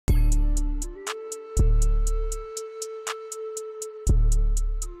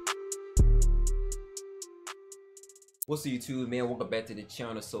What's up YouTube, man? Welcome back to the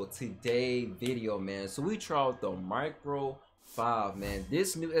channel. So today video, man, so we tried the Micro 5, man.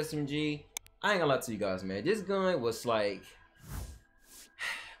 This new SMG, I ain't gonna lie to you guys, man, this gun was like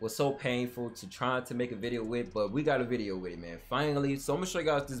so painful to try to make a video with, but we got a video with it, man, finally. So I'm gonna show you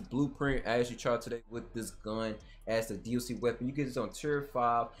guys this blueprint I actually tried today with this gun as the DLC weapon. You get this on tier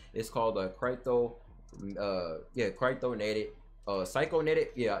 5. It's called a Cryptonated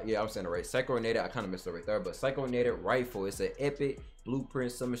Psychonated, I'm saying it right. Psychonated, I kind of messed up right there, but Psychonated rifle. It's an epic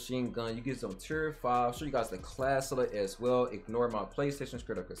blueprint submachine gun. You get some tier 5. Show you guys the class of it as well. Ignore my PlayStation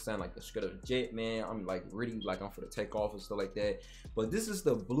straight up, cause sound like the straight up jet, man. I'm like really like I'm for the take off and stuff like that. But this is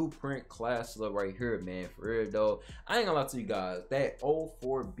the blueprint class of right here, man. For real though, I ain't gonna lie to you guys. That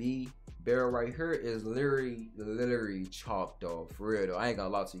 04B barrel right here is literally chalk, though. For real though, I ain't gonna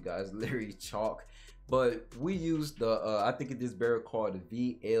lie to you guys. Literally chalk. But we used the I think this barrel called the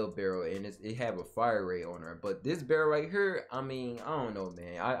VL barrel, and it have a fire rate on her. But this barrel right here, I mean, I don't know,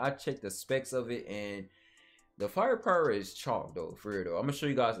 man. I checked the specs of it, and the firepower is chalk though. For real though, I'm gonna show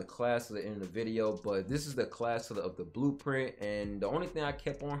you guys the class of it in the video. But this is the class of the blueprint, and the only thing I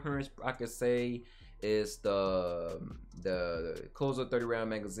kept on her, I could say, is the Kozo 30 round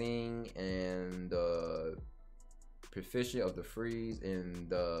magazine and the proficient of the freeze and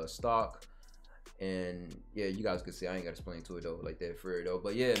the stock. And yeah, you guys can see I ain't gotta explain to it though like that for real though.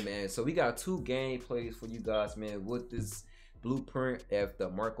 But yeah, man, so we got 2 gameplays for you guys, man, with this blueprint of the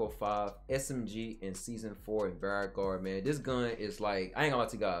Marco 5 SMG in season 4 in Vanguard, man. This gun is like, I ain't gonna lie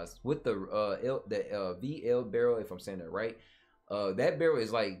to you guys, with the VL barrel, if I'm saying that right. That barrel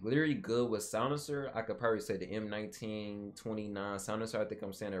is like literally good with silencer. I could probably say the M1929 silencer. I think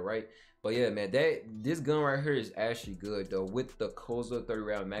I'm saying that right. But yeah, man, this gun right here is actually good though. With the Kozo 30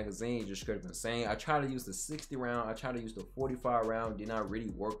 round magazine, just straight up insane. I try to use the 60 round. I try to use the 45 round. Did not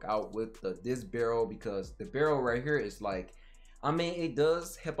really work out with this barrel, because the barrel right here is like, I mean, it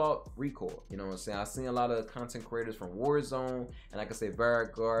does help out recoil, you know what I'm saying? I've seen a lot of content creators from Warzone, and I can say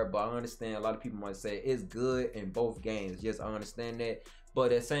Vanguard, but I understand a lot of people might say it's good in both games. Yes, I understand that.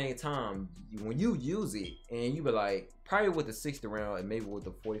 But at the same time, when you use it, and you be like, probably with the 60 round and maybe with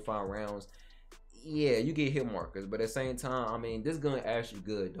the 45 rounds, yeah, you get hit markers. But at the same time, I mean, this gun actually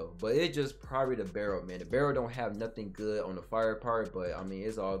good though. But it's just probably the barrel, man. The barrel don't have nothing good on the fire part, but I mean,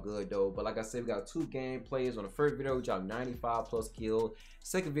 it's all good though. But like I said, we got 2 gameplays. On the first video, we dropped 95 plus kills.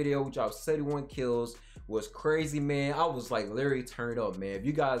 Second video, we dropped 71 kills. Was crazy, man. I was like literally turned up, man. If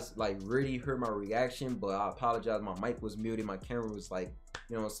you guys like really heard my reaction, but I apologize, my mic was muted, my camera was like,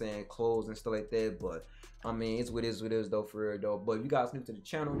 you know what I'm saying, closed and stuff like that. But I mean, it's what it is though, for real though. But if you guys new to the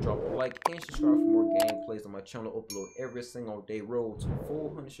channel, drop a like and subscribe for more gameplays on my channel. Upload every single day, road to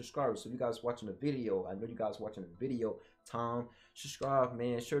 400 subscribers. So if you guys watching the video, I know you guys watching the video time, subscribe,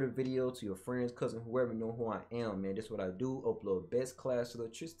 man. Share the video to your friends, cousin, whoever know who I am, man. That's what I do. Upload best class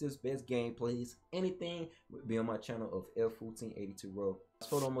electricities, best gameplays, anything will be on my channel of F1482 Row.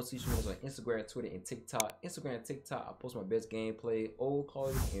 Follow more social media on Instagram, Twitter, and TikTok. Instagram and TikTok, I post my best gameplay, old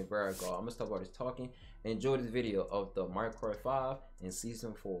quality, and Vanguard. I'm gonna stop all this talking. Enjoy this video of the Micro 5 in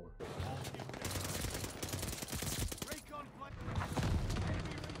season 4.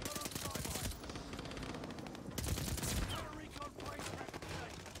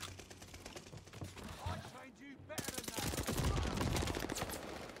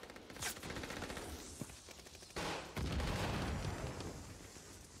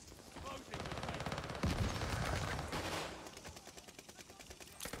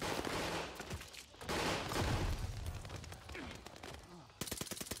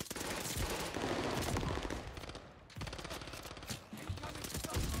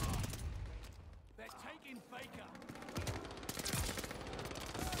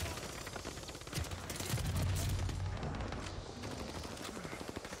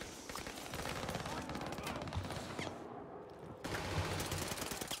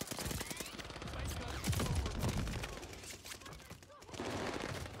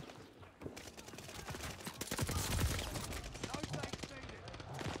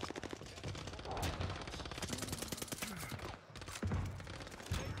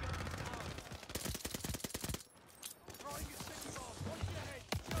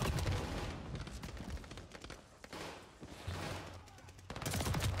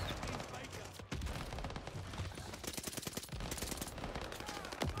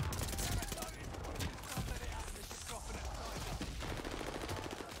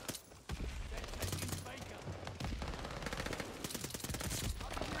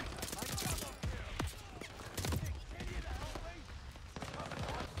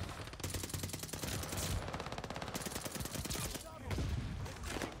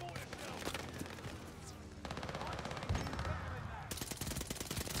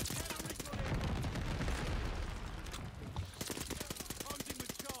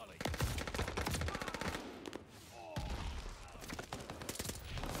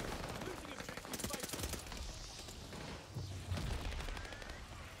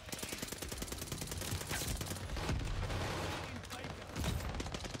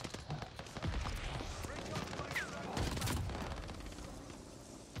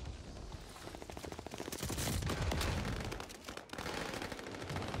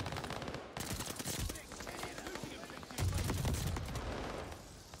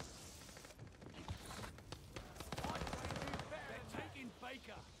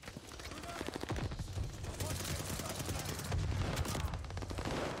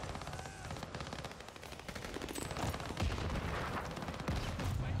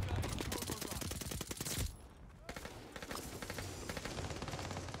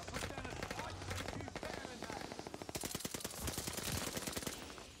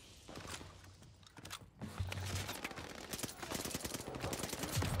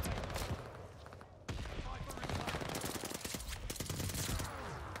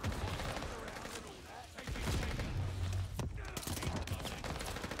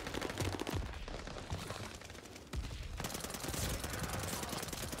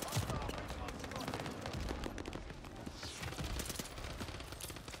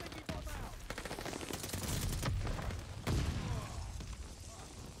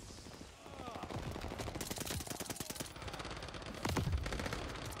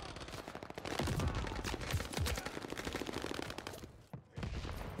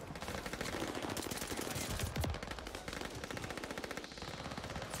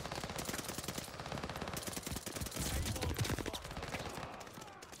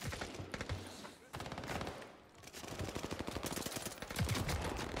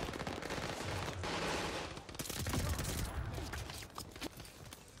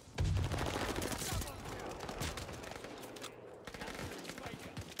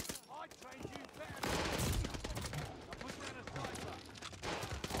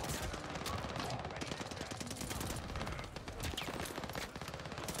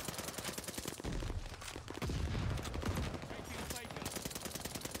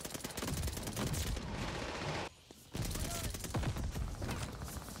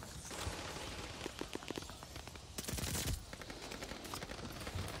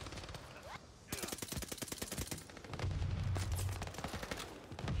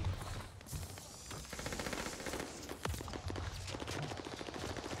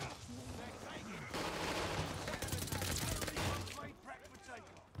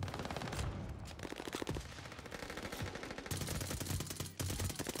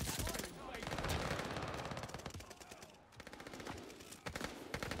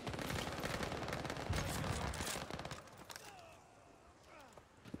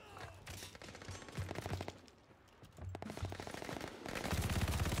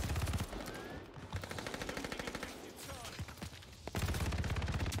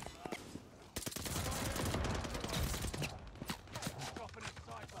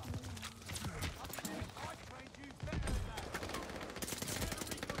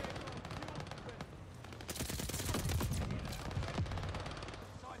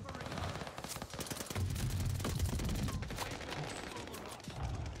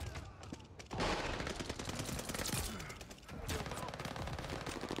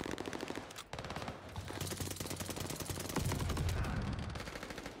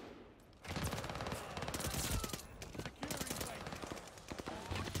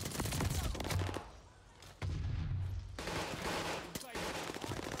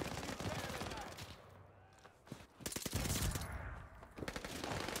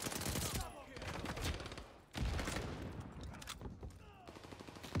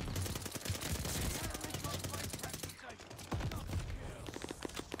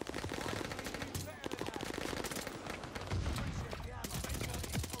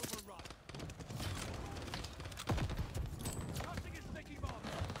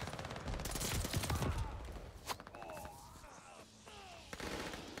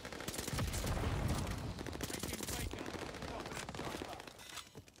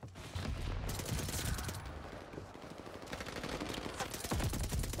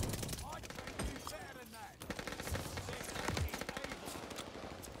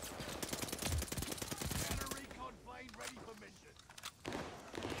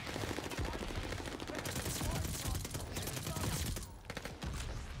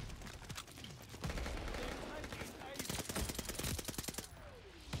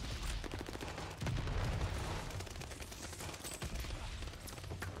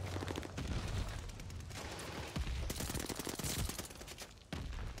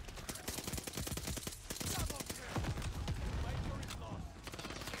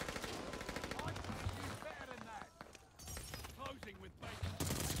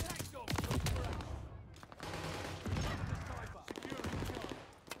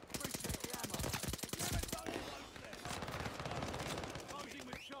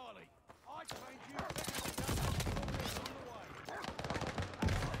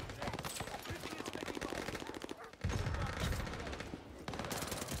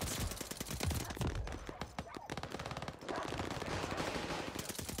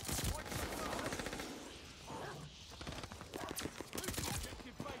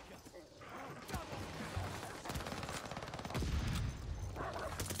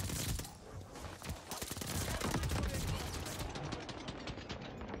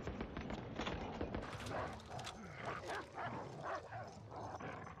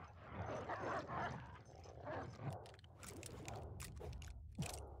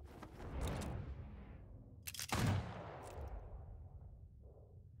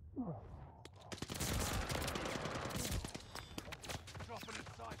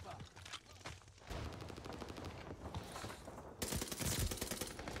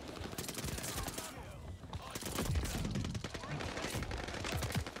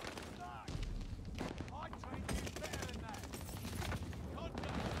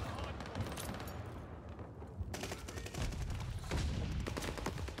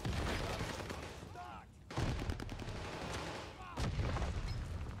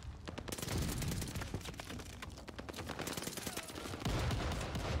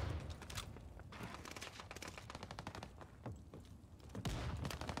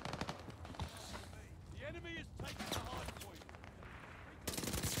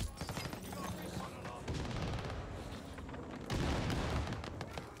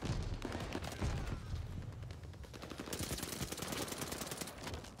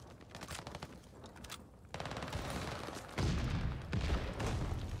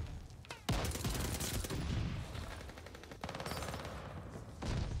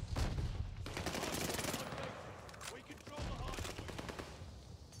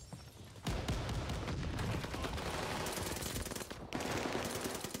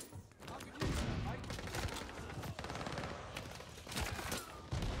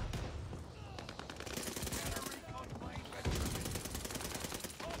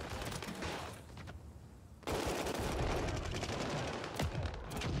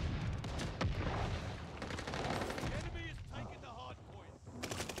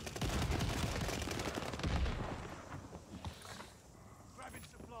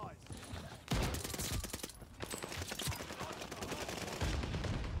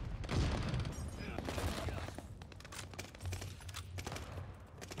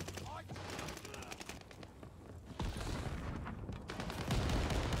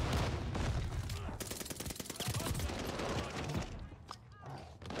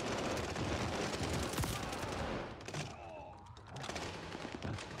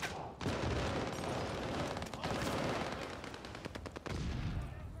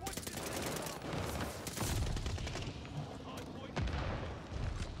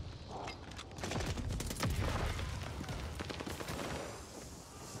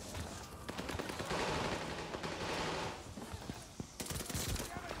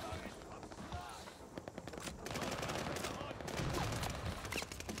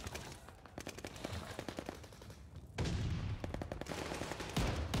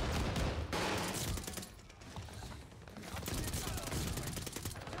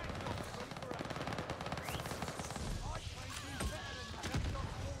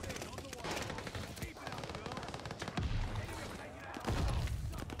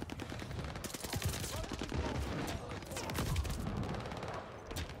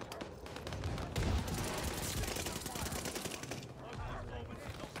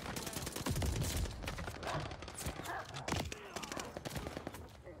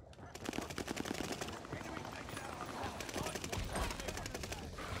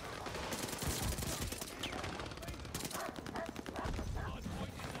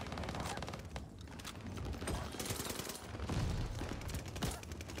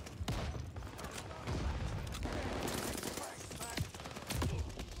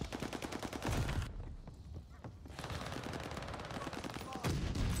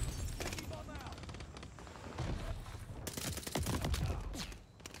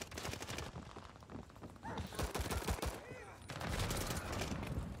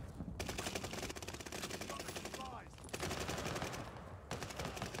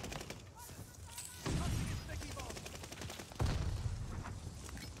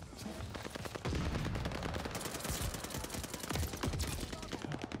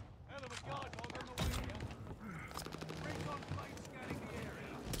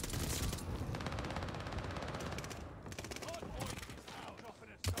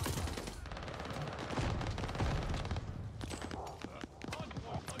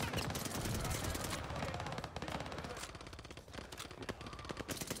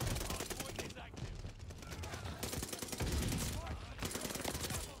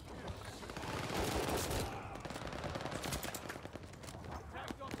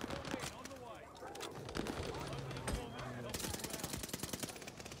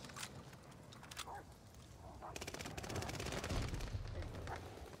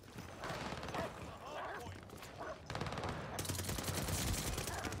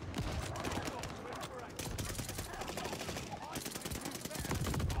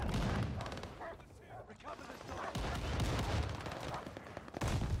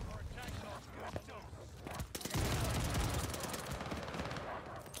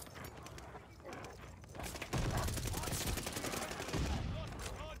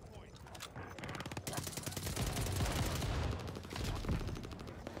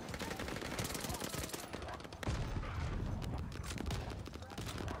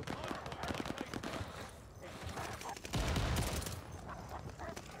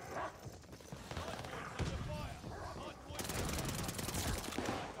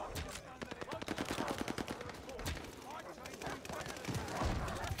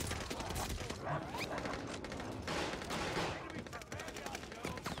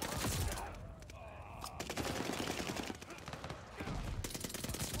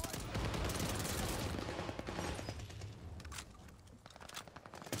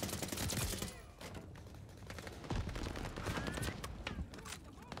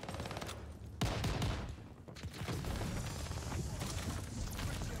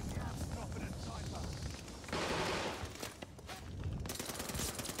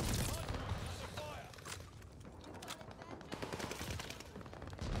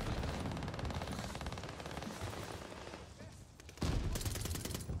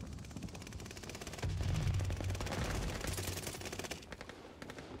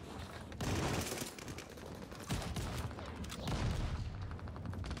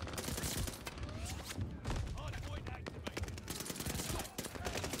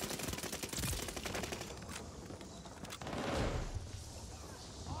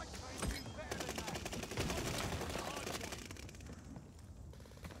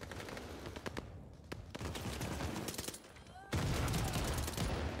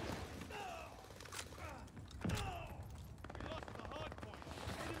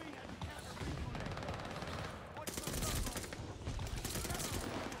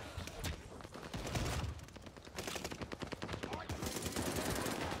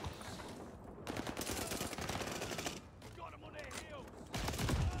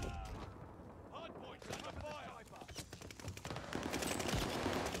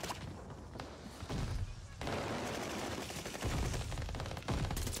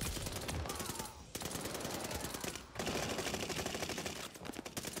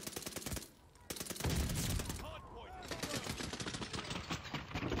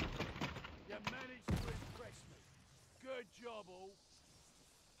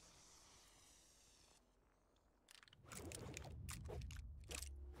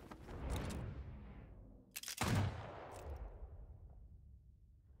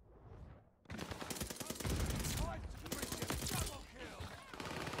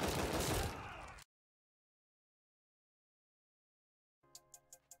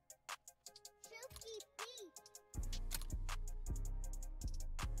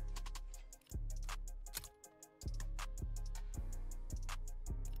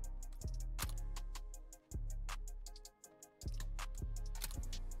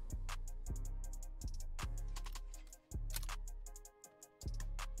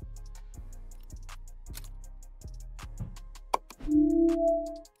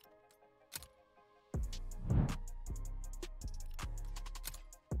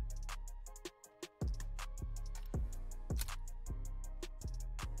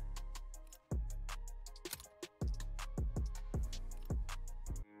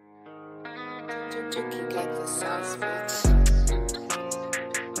 Chuki like the sauce, bitch.